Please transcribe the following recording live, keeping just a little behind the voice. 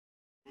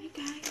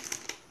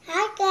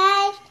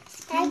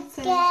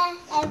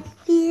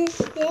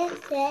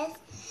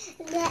princess.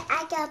 And then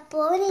I got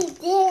Bonnie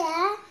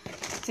there.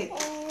 Say.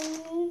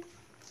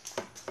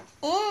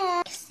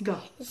 And Go.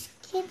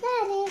 Keep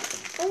at it.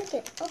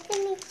 Okay,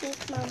 open me,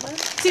 please, Mama.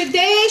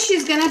 Today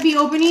she's gonna be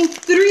opening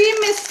 3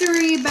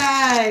 mystery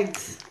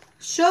bags.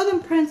 Show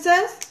them,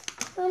 Princess.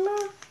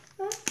 Mama.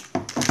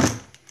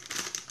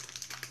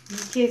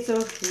 Okay, so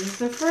here's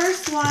the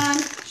first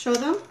one. Show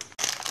them.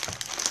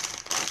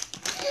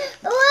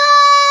 Whoa!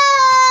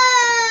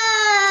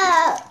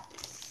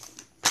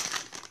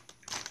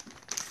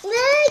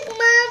 Look,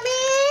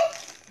 Mommy.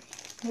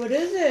 What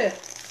is it?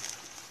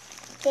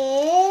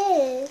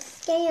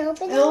 This. Can you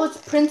open it? Oh, it's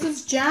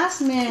Princess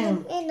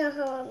Jasmine. In the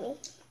homie.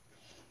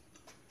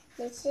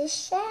 This is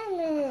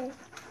Shannon.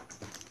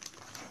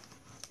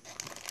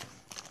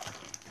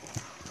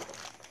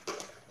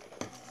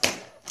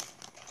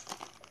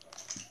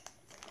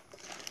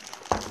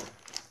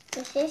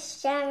 This is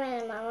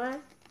Shannon, Mama.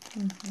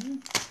 Mm-hmm.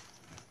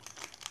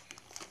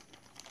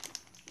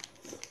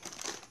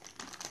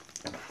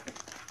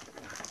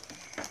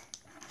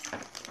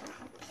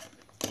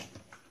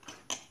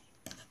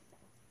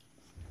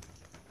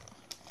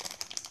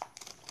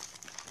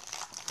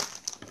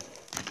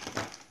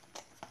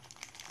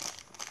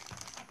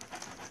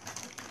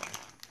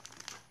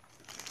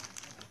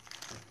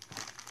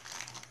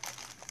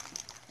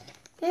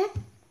 Huh?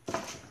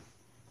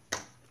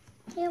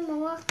 Here,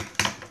 Mama.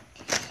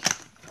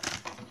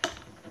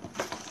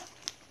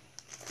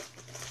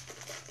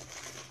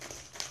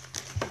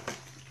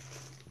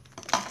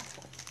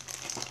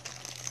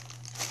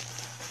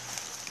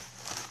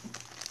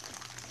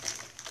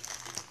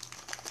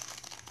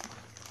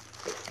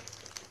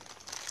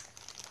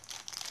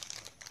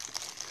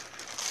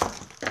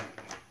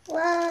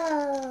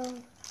 Wow.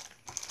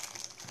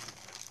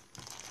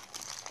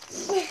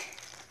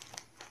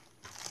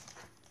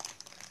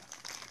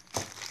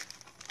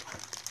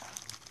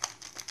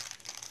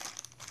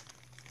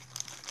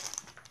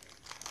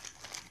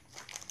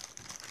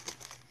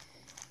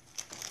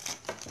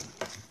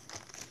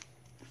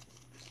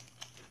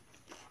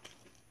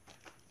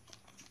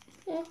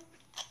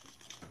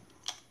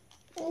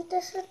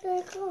 This is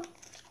very cool.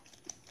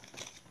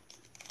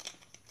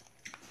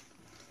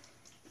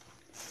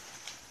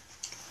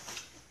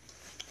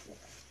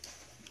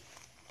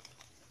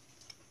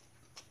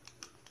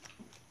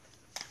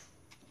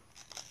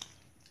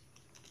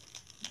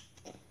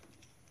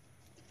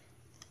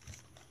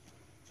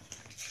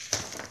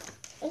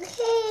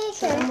 Okay.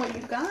 Show them what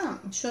you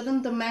got. Show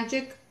them the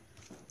magic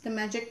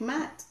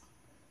mat.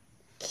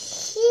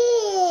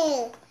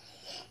 Cute.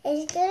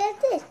 It's good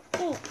at this.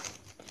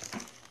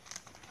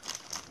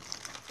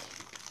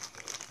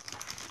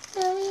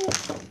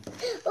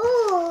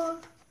 Oh,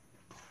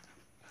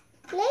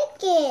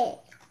 like it.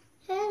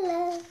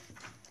 Hello.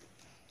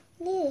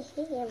 Look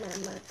here,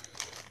 Mama.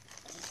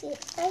 See,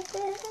 I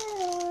got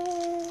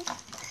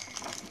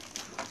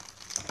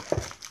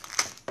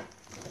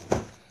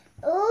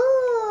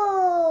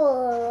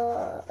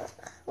Oh,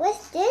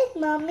 what's this,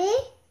 Mommy?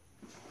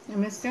 You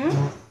missed it?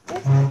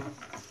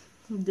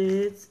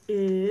 This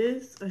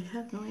is, I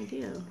have no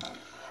idea.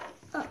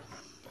 Oh,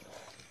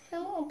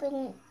 I'm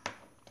opening it.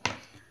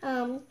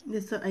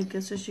 This, I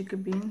guess so she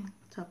could be on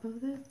top of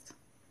this.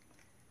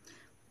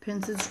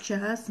 Princess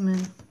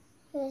Jasmine.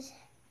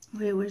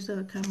 Wait, where's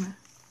the camera?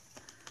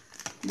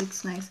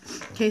 Looks nice.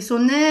 Okay, so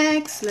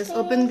next, let's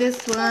open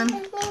this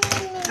one.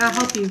 I'll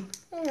help you.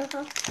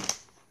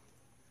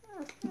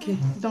 Okay,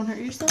 don't hurt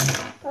yourself.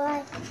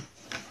 Why?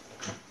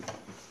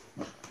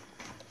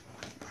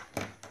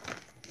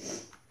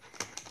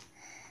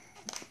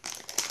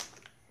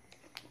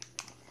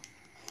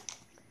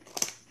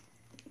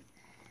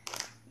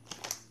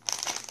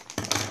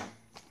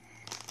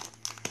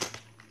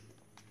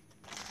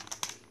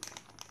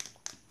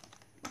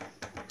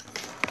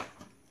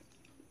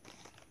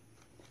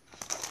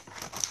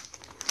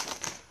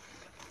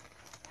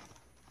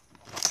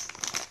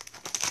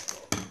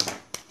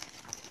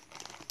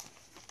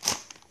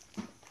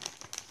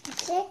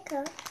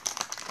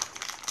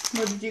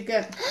 What did you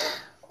get?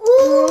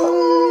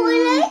 Ooh,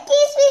 look,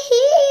 it's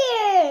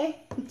here.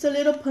 It's a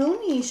little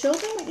pony. Show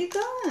them what you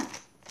got.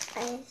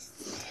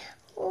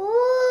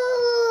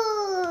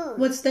 Ooh.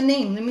 What's the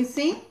name? Let me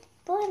see.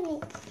 Pony.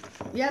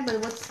 Yeah,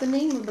 but what's the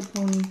name of the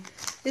pony?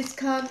 It's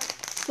called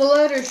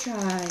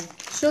Fluttershy.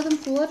 Show them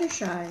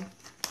Fluttershy.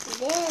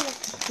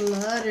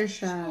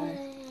 Fluttershy.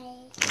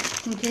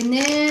 Okay,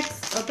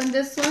 next. Open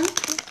this one.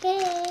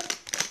 Okay.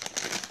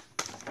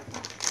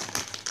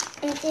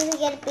 And then we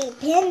get a big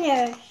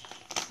pinner.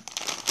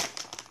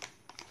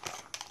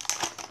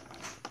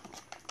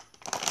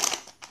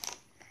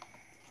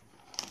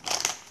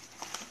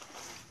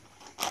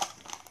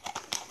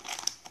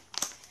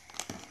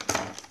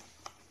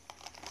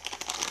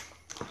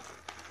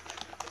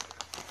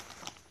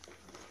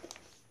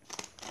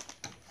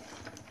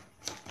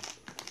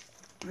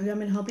 You want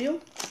me to help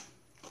you?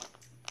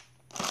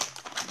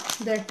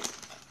 There.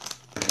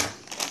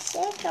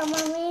 Come,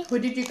 Mommy. Who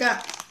did you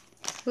got?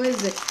 Who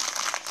is it?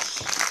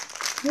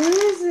 Who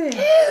is it?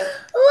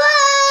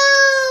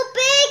 Whoa!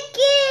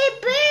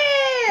 Biggie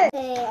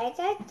Bear!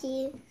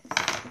 these.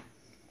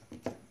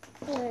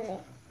 I'm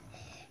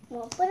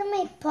gonna put in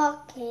my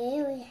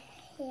pocket right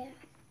here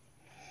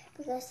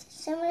because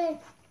it's similar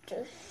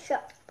to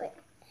chocolate.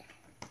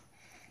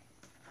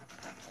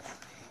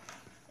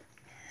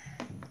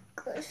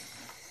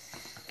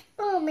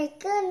 Oh my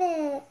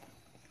goodness!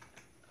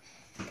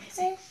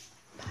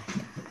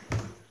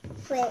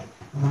 Wait.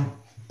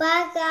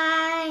 Bye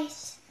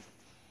guys.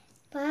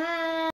 Bye.